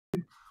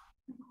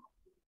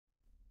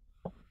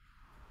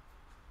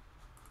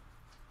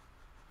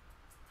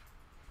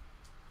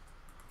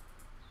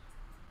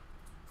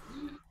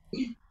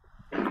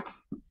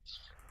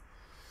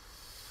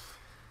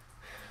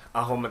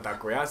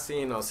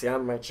Ahomatakoyasi, no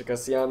siam,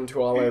 Magick to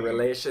all our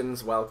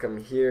relations. Welcome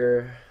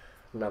here.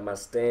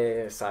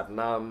 Namaste,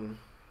 Satnam,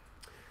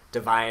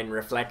 Divine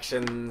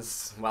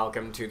Reflections.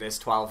 Welcome to this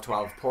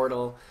 1212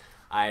 portal.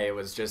 I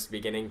was just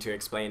beginning to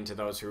explain to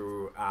those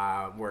who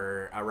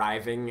were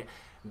arriving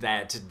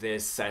that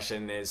this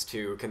session is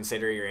to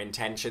consider your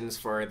intentions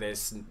for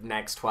this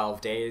next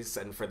 12 days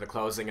and for the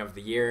closing of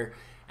the year,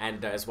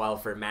 and as well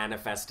for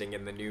manifesting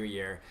in the new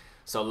year.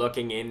 So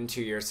looking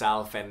into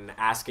yourself and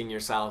asking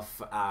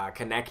yourself,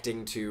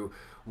 connecting to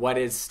what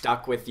is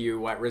stuck with you,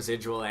 what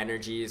residual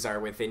energies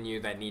are within you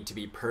that need to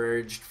be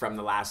purged from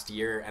the last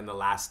year and the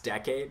last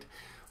decade.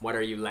 What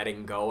are you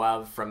letting go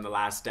of from the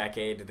last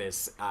decade?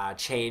 This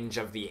change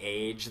of the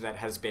age that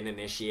has been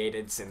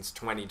initiated since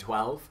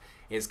 2012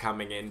 is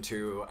coming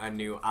into a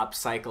new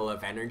upcycle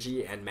of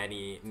energy, and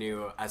many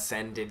new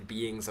ascended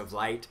beings of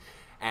light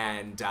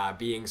and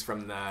beings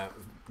from the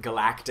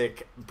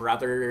galactic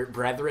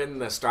brethren,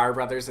 the star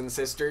brothers and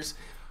sisters,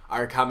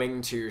 are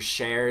coming to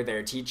share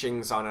their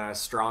teachings on a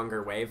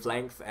stronger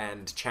wavelength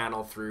and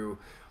channel through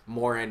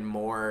more and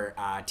more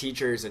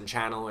teachers and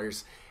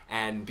channelers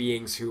and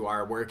beings who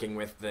are working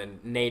with the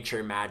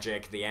nature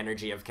magic, the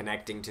energy of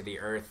connecting to the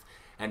earth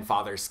and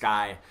Father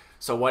Sky.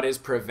 So what is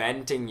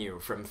preventing you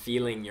from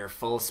feeling your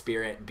full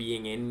spirit,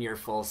 being in your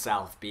full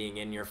self, being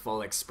in your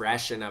full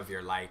expression of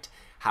your light?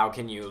 How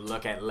can you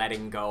look at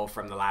letting go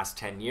from the last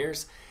 10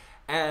 years?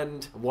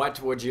 And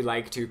what would you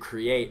like to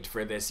create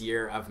for this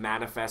year of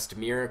manifest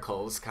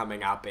miracles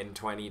coming up in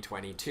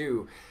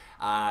 2022?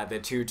 The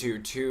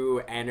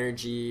 222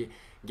 energy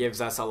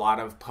gives us a lot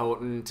of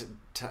potent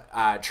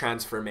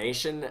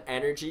transformation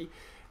energy.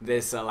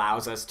 This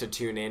allows us to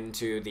tune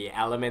into the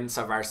elements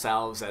of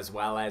ourselves as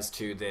well as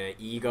to the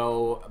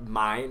ego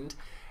mind,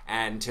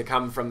 and to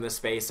come from the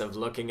space of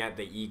looking at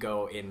the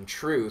ego in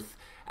truth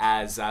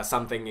as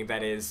something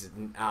that is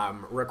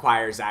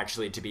requires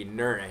actually to be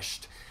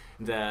nourished.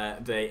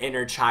 The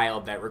inner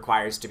child that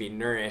requires to be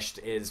nourished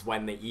is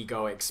when the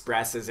ego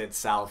expresses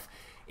itself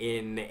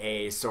in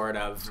a sort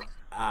of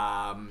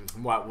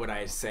what would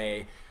I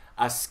say,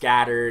 a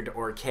scattered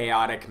or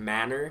chaotic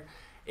manner,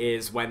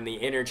 is when the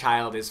inner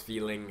child is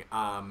feeling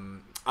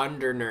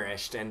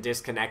undernourished and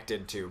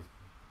disconnected to.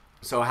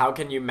 So how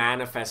can you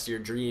manifest your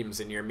dreams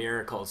and your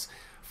miracles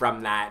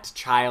from that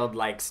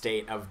childlike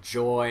state of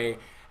joy,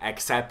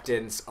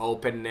 acceptance,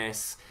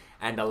 openness,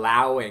 and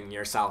allowing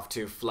yourself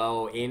to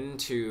flow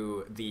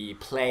into the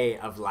play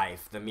of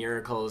life, the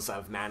miracles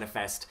of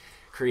manifest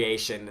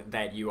creation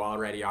that you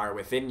already are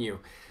within you?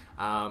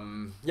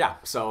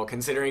 So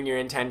considering your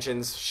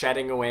intentions,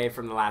 shedding away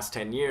from the last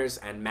 10 years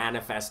and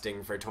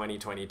manifesting for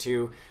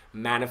 2022,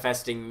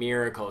 manifesting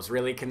miracles,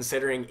 really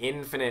considering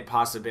infinite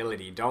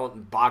possibility.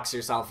 Don't box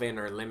yourself in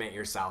or limit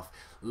yourself.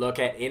 Look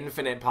at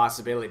infinite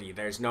possibility.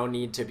 There's no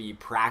need to be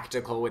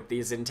practical with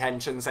these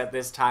intentions at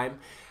this time,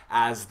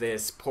 as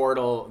this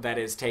portal that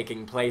is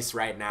taking place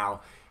right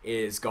now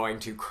is going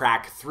to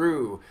crack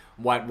through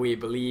what we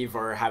believe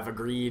or have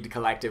agreed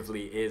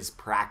collectively is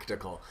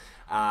practical.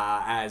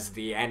 As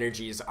the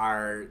energies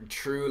are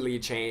truly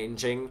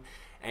changing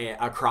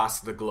across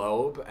the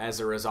globe as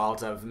a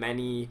result of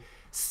many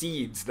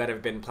seeds that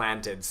have been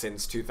planted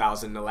since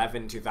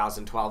 2011,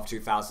 2012,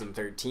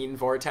 2013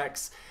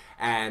 vortex.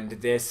 And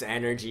this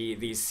energy,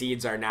 these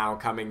seeds are now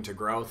coming to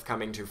growth,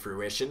 coming to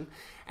fruition,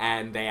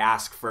 and they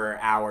ask for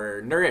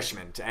our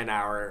nourishment and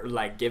our,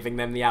 giving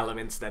them the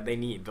elements that they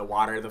need, the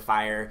water, the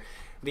fire,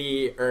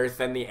 the earth,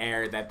 and the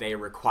air that they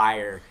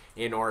require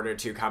in order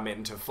to come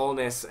into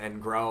fullness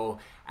and grow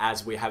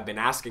as we have been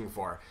asking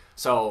for.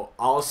 So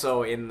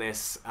also in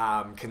this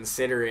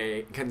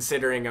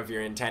considering of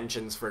your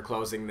intentions for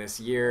closing this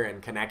year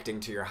and connecting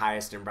to your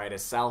highest and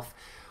brightest self,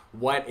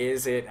 what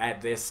is it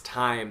at this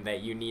time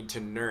that you need to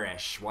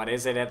nourish? What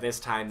is it at this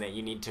time that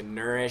you need to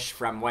nourish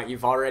from what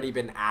you've already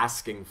been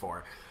asking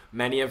for?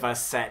 Many of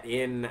us set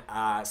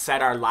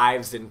our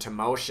lives into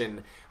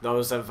motion.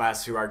 Those of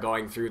us who are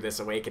going through this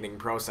awakening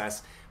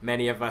process,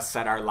 many of us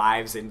set our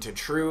lives into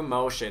true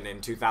motion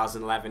in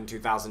 2011,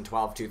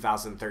 2012,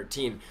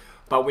 2013.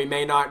 But we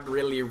may not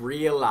really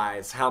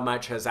realize how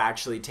much has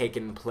actually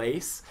taken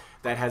place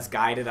that has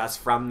guided us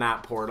from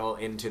that portal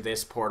into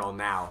this portal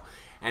now.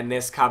 And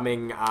this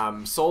coming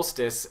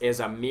solstice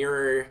is a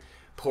mirror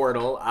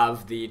portal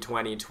of the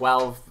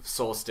 2012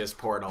 solstice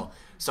portal.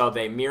 So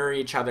they mirror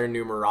each other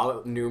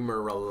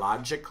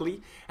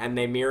numerologically, and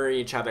they mirror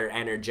each other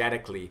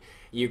energetically.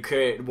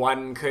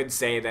 One could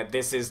say that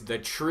this is the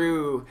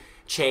true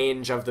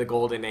change of the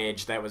golden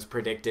age that was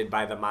predicted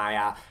by the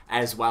Maya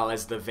as well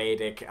as the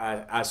Vedic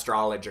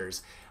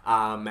astrologers.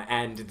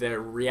 And the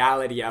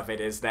reality of it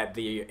is that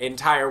the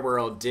entire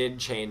world did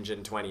change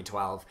in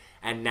 2012,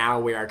 and now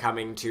we are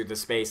coming to the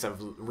space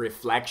of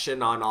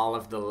reflection on all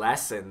of the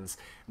lessons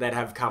that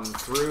have come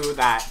through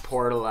that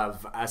portal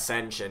of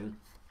ascension,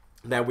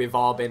 that we've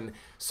all been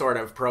sort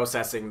of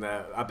processing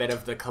a bit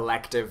of the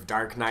collective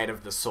dark night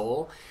of the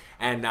soul.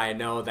 And I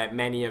know that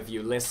many of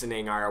you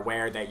listening are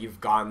aware that you've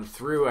gone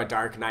through a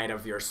dark night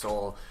of your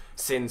soul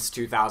since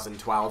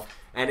 2012,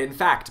 and in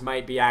fact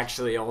might be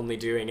actually only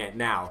doing it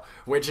now,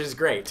 which is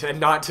great. And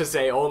not to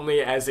say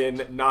only as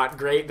in not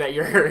great that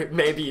you're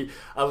maybe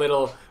a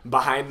little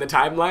behind the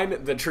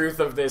timeline. The truth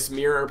of this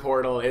mirror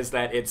portal is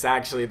that it's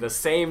actually the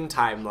same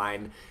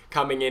timeline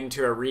coming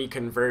into a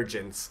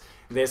reconvergence.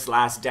 This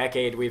last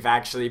decade, we've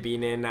actually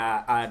been in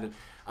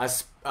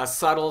a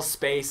subtle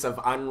space of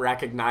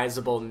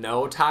unrecognizable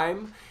no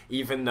time,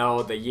 even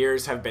though the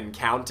years have been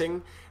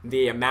counting.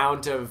 The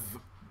amount of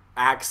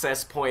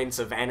access points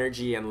of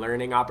energy and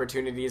learning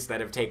opportunities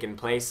that have taken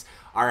place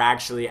are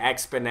actually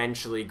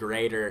exponentially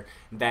greater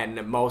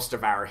than most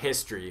of our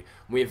history.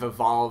 We've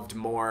evolved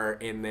more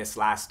in this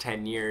last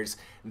 10 years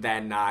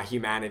than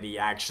humanity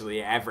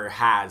actually ever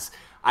has.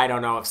 I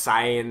don't know if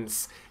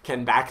science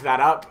can back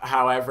that up.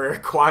 However,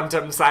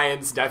 quantum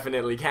science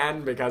definitely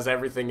can, because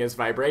everything is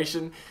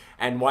vibration.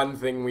 And one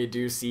thing we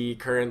do see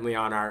currently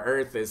on our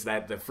Earth is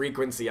that the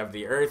frequency of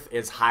the Earth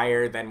is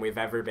higher than we've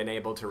ever been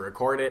able to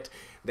record it.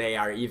 They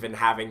are even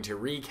having to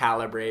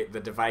recalibrate the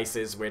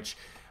devices which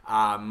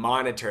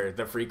monitor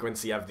the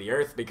frequency of the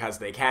Earth, because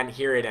they can't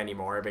hear it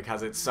anymore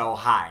because it's so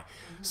high.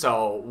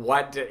 So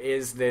what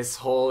is this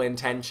whole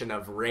intention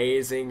of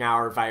raising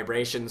our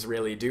vibrations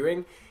really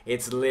doing?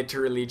 It's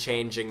literally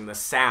changing the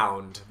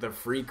sound, the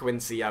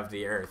frequency of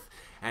the Earth.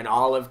 And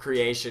all of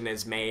creation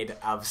is made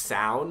of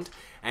sound,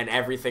 and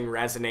everything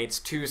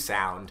resonates to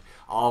sound.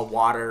 All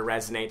water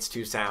resonates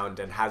to sound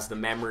and has the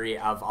memory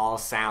of all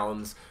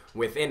sounds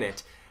within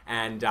it.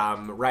 And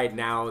right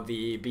now,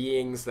 the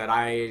beings that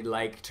I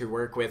like to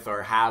work with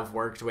or have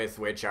worked with,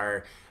 which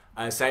are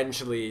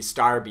essentially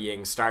star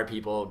beings, star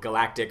people,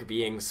 galactic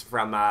beings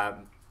from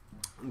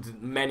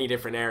many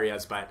different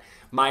areas, but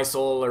my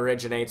soul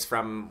originates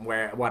from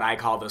what I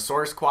call the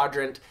source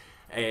quadrant,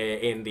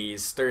 in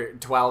these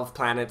 12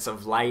 planets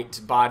of light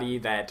body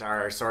that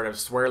are sort of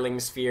swirling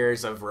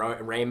spheres of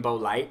rainbow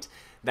light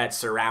that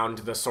surround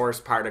the source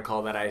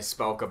particle that I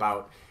spoke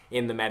about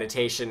in the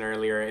meditation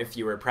earlier, if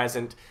you were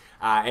present.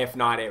 If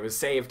not, it was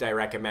saved. I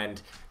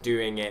recommend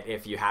doing it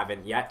if you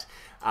haven't yet.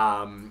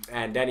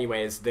 And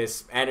anyways,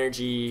 this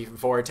energy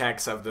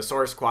vortex of the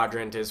source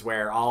quadrant is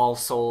where all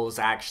souls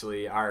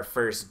actually are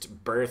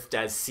first birthed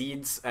as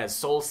seeds, as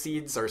soul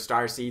seeds or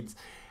star seeds.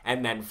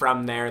 And then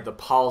from there, the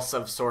pulse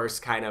of source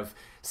kind of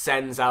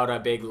sends out a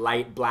big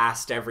light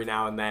blast every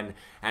now and then,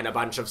 and a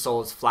bunch of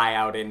souls fly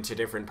out into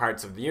different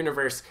parts of the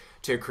universe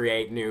to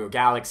create new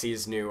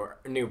galaxies,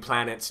 new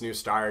planets, new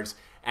stars,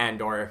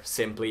 and or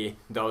simply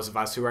those of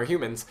us who are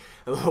humans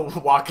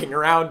walking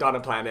around on a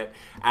planet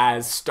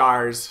as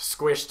stars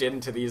squished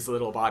into these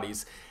little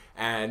bodies.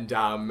 And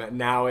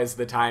now is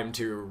the time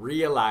to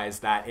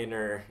realize that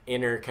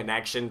inner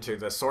connection to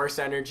the source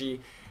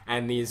energy.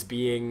 And these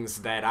beings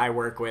that I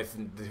work with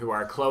who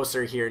are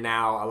closer here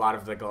now, a lot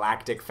of the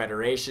Galactic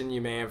Federation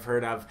you may have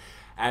heard of,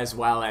 as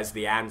well as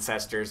the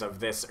ancestors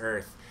of this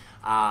Earth,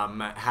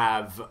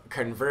 have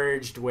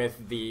converged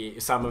with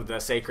some of the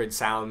sacred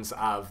sounds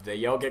of the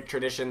yogic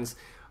traditions,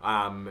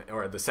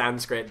 or the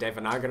Sanskrit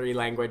Devanagari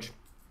language.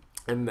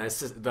 And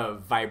the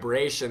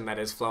vibration that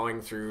is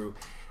flowing through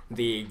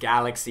the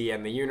galaxy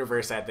and the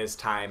universe at this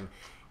time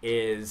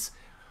is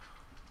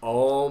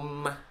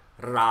Om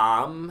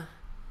Ram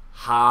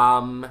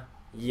Ham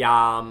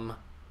Yam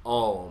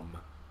Om.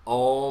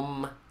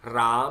 Om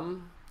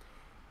Ram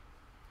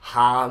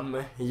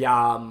Ham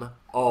Yam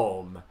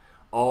Om.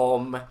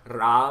 Om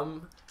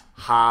Ram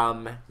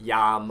Ham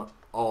Yam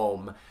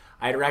Om.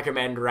 I'd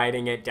recommend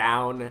writing it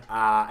down.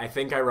 I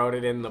think I wrote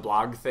it in the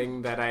blog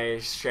thing that I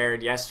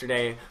shared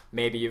yesterday.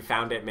 Maybe you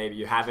found it, maybe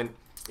you haven't.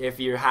 If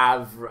you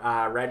have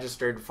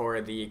registered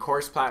for the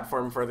course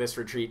platform for this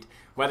retreat,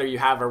 whether you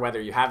have or whether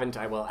you haven't,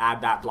 I will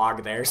add that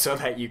blog there so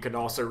that you can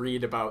also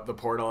read about the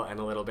portal and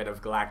a little bit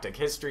of galactic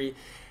history.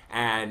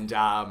 And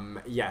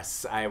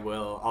yes, I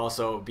will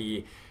also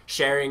be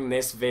sharing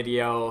this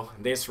video,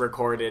 this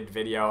recorded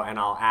video, and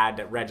I'll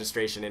add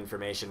registration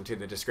information to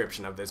the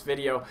description of this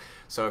video.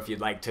 So if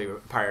you'd like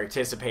to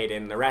participate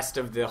in the rest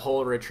of the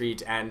whole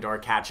retreat and or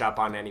catch up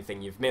on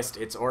anything you've missed,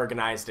 it's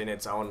organized in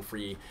its own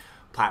free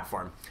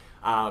platform.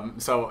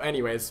 So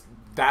anyways,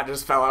 that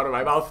just fell out of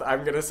my mouth.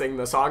 I'm gonna sing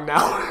the song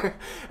now.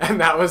 And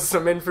that was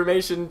some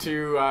information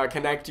to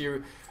connect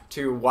you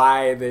to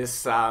why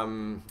this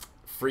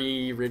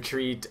free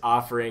retreat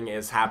offering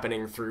is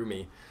happening through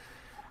me.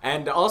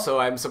 And also,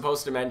 I'm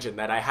supposed to mention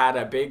that I had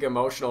a big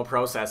emotional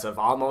process of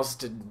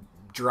almost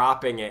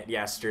dropping it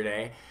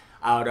yesterday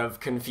out of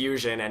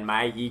confusion and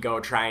my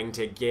ego trying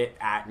to get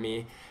at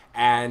me.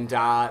 And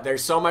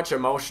there's so much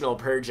emotional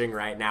purging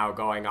right now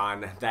going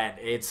on that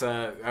it's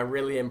a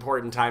really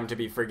important time to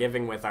be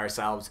forgiving with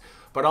ourselves,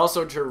 but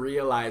also to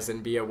realize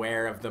and be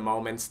aware of the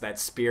moments that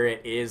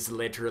spirit is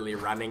literally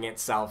running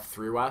itself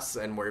through us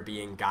and we're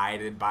being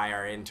guided by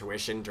our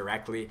intuition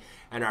directly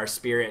and our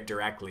spirit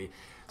directly.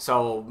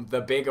 So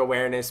the big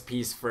awareness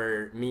piece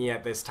for me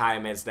at this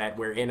time is that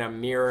we're in a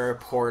mirror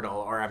portal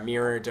or a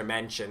mirror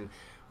dimension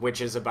which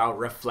is about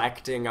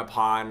reflecting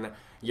upon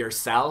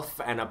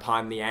yourself and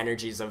upon the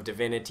energies of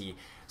divinity.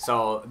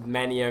 So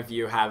many of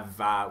you have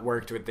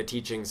worked with the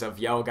teachings of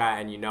yoga,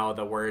 and you know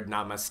the word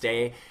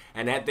namaste.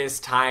 And at this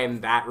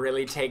time, that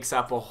really takes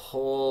up a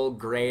whole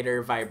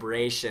greater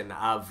vibration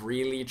of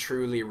really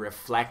truly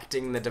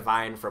reflecting the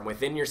divine from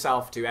within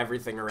yourself to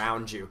everything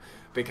around you,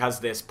 because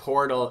this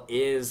portal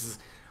is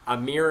a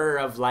mirror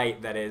of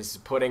light that is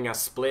putting a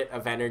split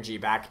of energy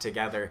back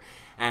together.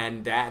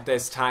 And at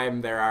this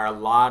time, there are a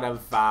lot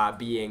of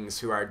beings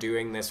who are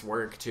doing this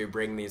work to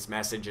bring these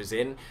messages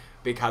in,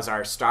 because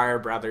our star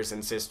brothers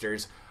and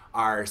sisters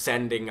are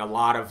sending a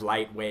lot of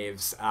light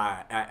waves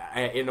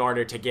in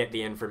order to get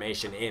the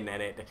information in,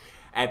 and it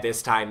at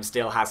this time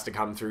still has to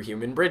come through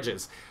human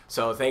bridges.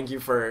 So thank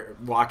you for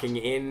walking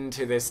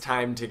into this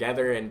time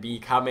together and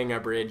becoming a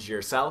bridge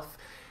yourself.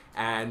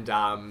 And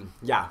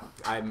yeah,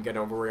 I'm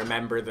gonna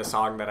remember the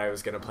song that I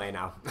was gonna play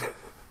now.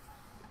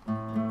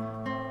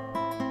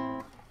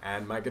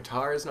 And my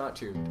guitar is not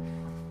tuned.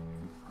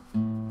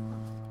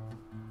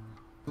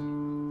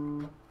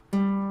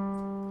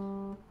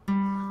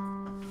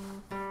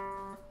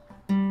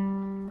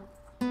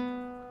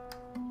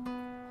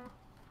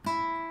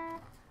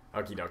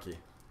 Okie dokie.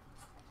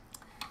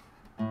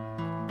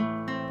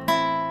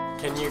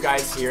 Can you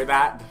guys hear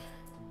that?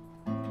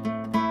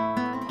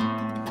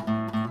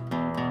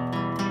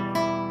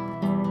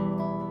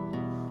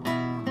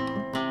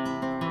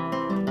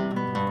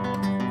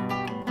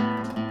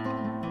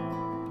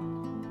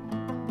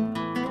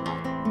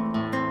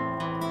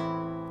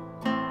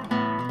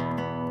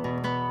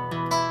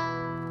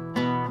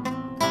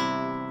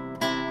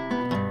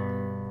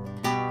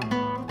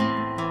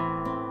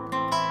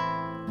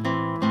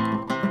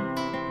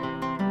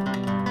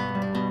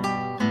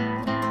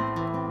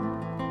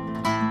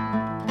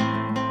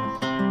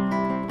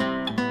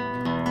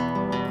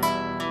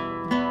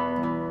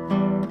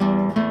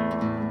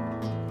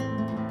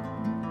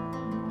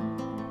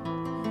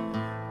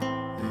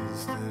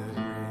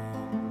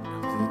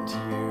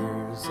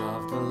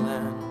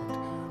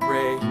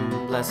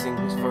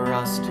 Blessings for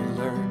us to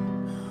learn.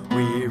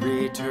 We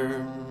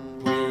return,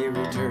 we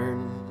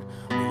return,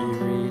 we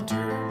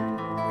return,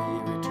 we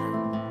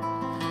return.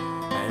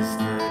 As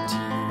the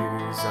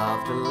tears of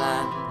the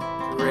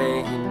land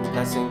rain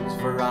blessings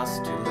for us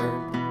to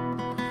learn.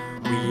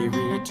 We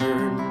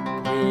return,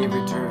 we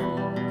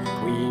return,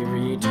 we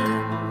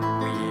return,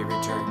 we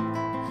return.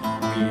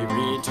 We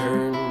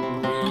return,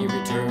 we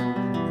return,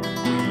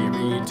 we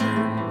return, we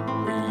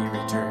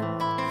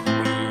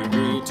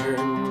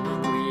return.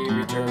 We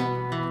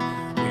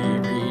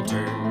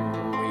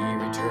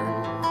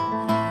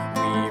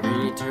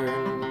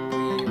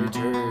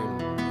return,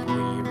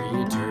 we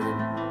return.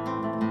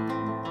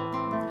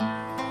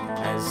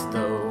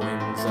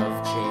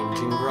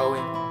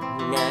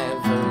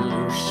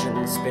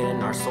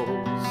 Spin our souls.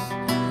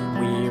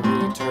 We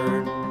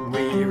return,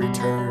 we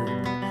return,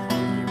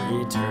 we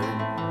return,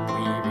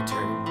 we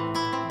return.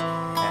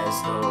 As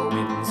the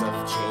winds of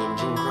change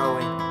and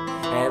growing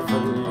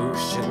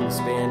evolution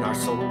spin our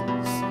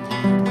souls.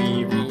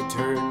 We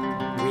return,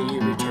 we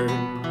return,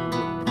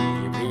 we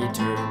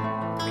return,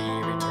 we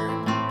return.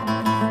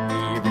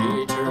 We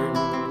return,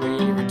 we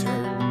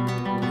return,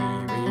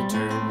 we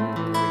return,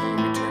 we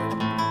return.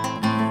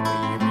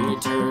 We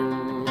return,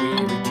 we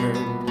return.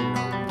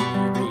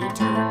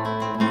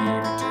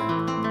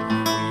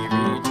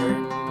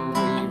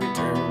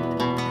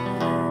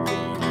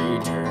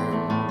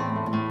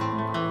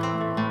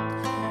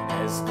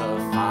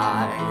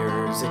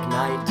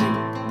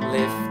 Igniting,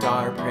 lift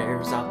our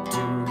prayers up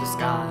to the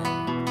sky.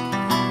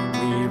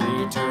 We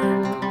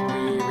return,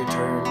 we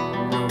return,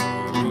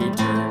 we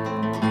return,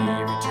 we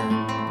return.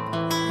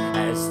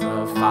 As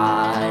the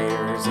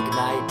fires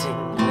igniting,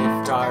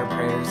 lift our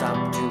prayers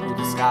up to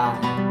the sky.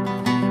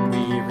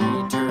 We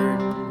return,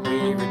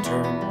 we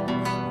return,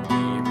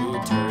 we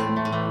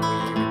return,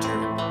 we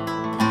return.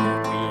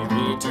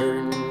 We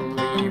return,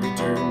 we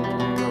return,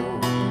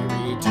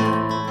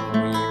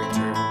 we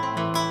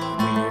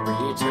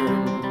return, we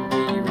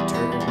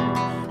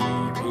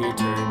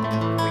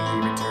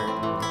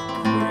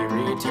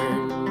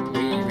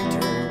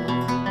return.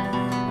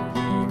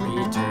 We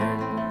return.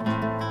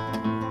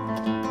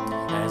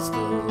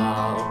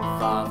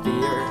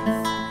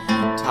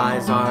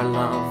 Ties our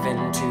love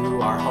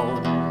into our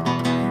home.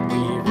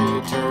 We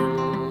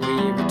return,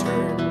 we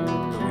return,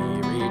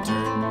 we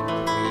return,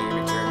 we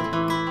return.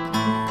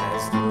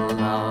 As the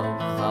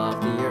love of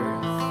the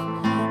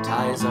earth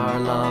ties our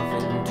love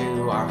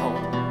into our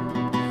home.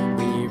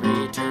 We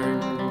return,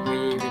 we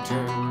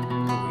return,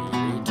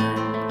 we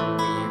return,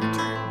 we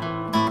return.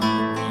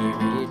 We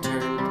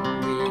return,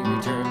 we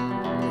return,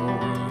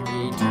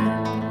 we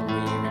return, we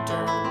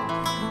return.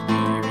 We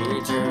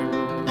return,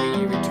 we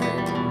return.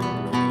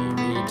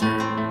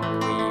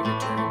 We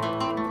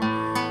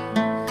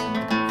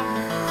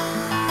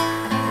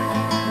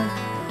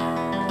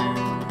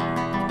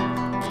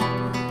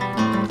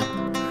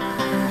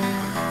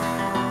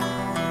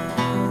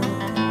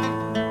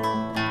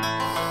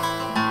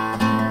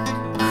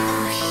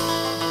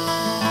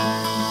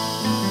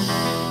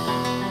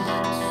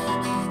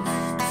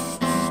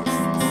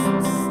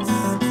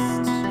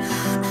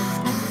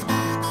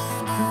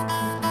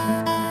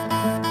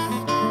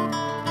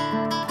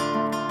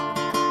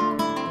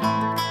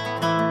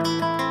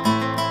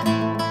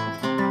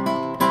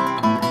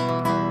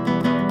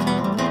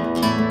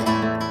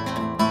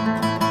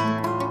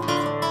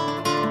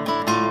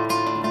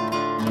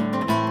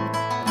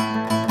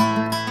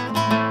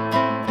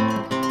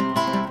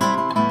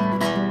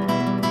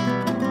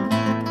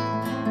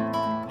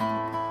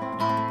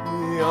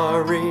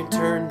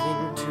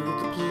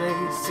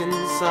place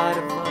inside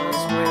of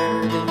us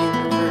where the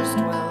universe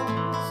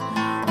dwells.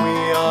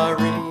 We are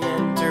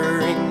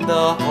re-entering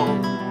the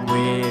home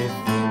within.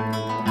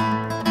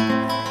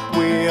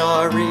 We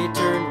are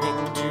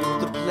returning to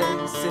the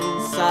place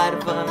inside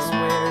of us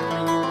where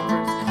the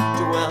universe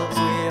dwells.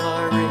 We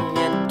are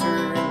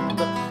re-entering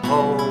the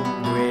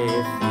home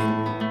within.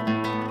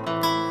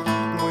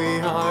 We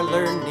are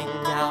learning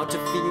how to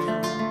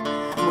feel.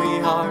 We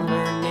are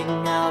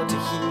learning how to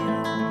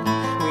heal.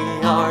 We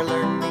are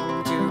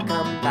learning to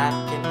come back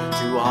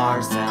into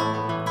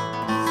ourselves.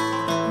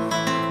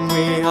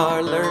 We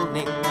are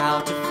learning how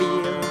to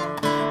feel.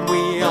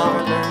 We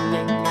are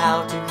learning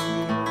how to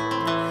heal.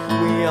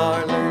 We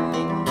are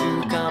learning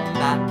to come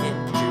back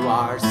into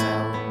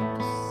ourselves.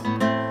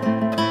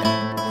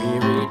 We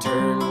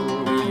return,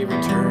 we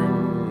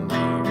return,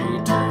 we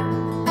return,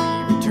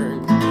 we return,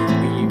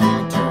 we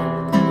return,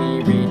 we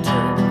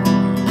return,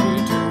 we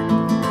return,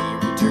 we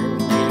return,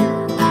 we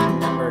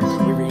remember,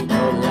 we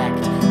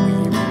recollect, we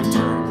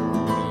return,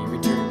 we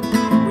return,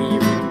 we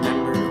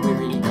remember, we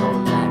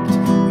recollect,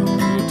 we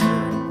return.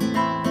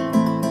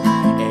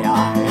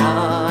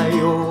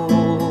 Ea-ea-yo,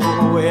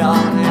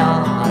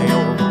 ea-ea-yo,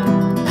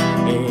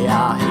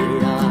 ea-ea-ea-ea-ea-ea-yo.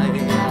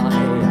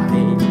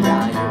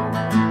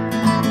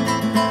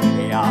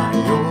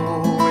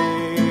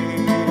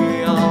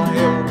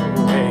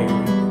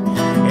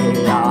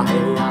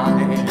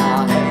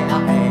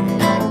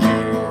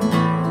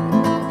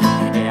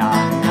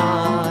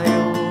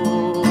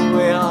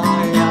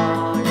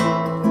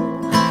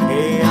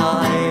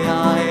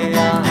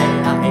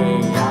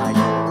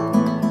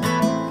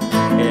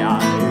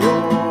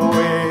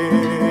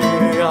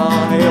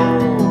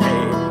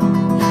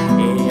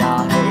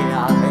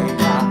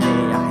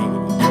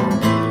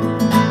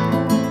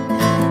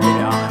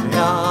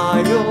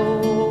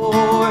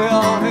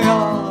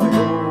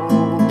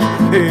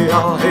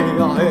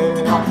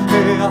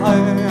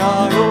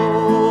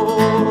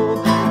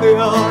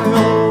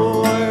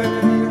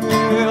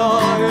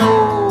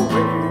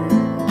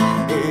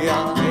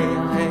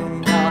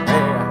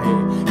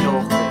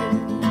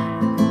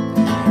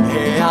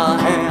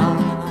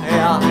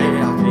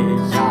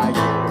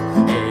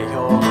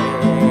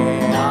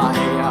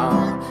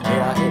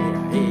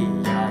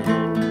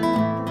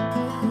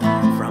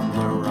 From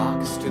the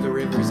rocks to the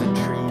rivers and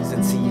trees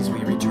and seas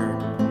we return.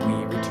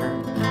 We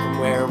return from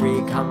where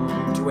we come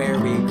to where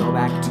we go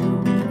back to.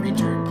 We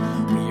return,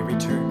 we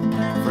return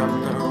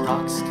from the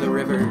rocks to the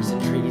rivers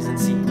and trees and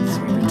seas.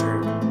 We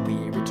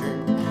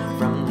return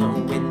from the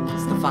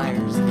winds, the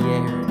fires, the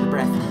air, the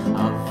breath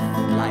of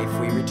life.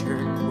 We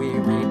return, we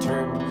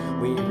return,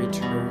 we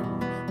return,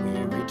 we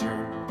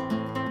return.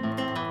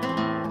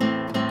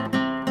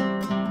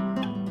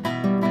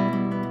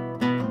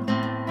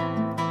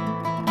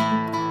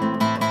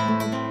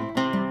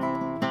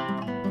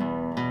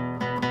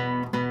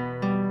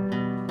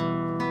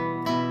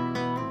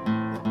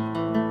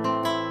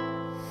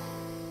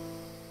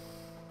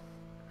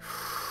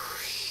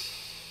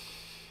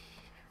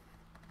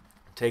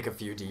 Take a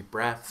few deep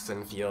breaths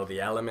and feel the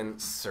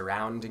elements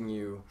surrounding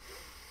you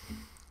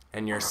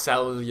and your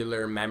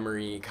cellular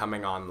memory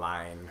coming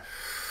online.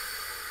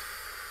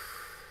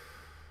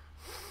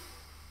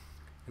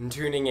 And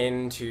tuning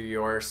into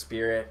your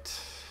spirit,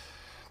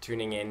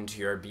 tuning into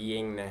your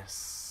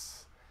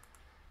beingness,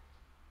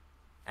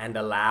 and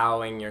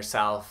allowing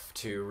yourself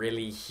to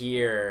really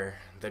hear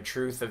the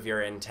truth of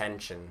your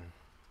intention.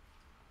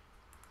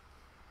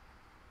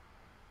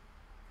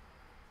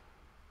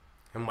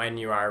 And when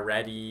you are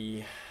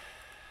ready,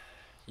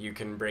 you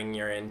can bring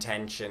your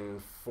intention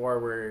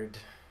forward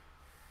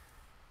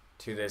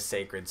to this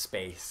sacred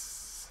space.